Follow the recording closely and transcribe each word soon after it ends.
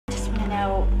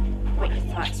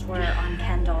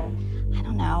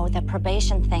know, the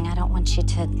probation thing, I don't want you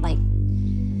to, like,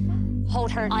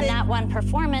 hold her on that one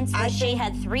performance where she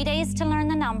had 3 days to learn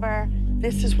the number.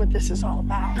 This is what this is all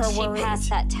about. Her She worries. passed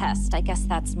that test. I guess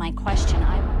that's my question.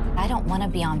 I don't want to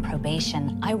be on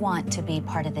probation. I want to be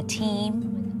part of the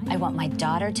team. I want my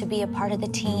daughter to be a part of the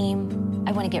team.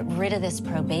 I want to get rid of this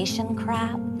probation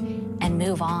crap and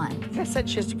move on. Like I said,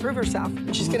 she has to prove herself,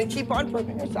 and she's going to keep on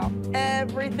proving herself.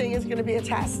 Everything is going to be a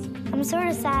test. I'm sort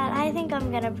of sad. I think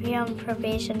I'm going to be on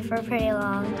probation for pretty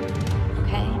long.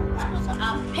 Okay?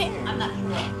 Hey, I'm not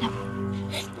prepared. No.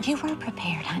 You were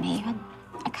prepared, honey. You had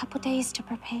a couple days to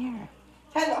prepare.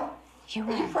 Kendall, You are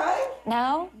were. you crying?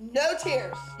 No? No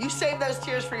tears. You save those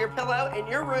tears for your pillow in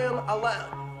your room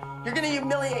alone. You're going to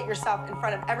humiliate yourself in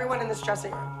front of everyone in this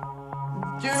dressing room.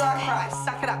 Do not cry.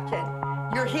 Suck it up, kid.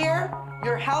 You're here.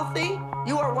 You're healthy.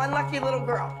 You are one lucky little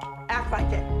girl. Act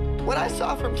like it. What I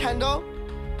saw from Kendall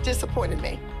disappointed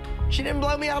me. She didn't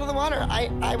blow me out of the water.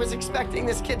 I was expecting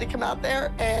this kid to come out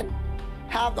there and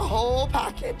have the whole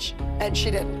package, and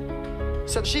she didn't.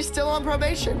 So she's still on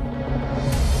probation.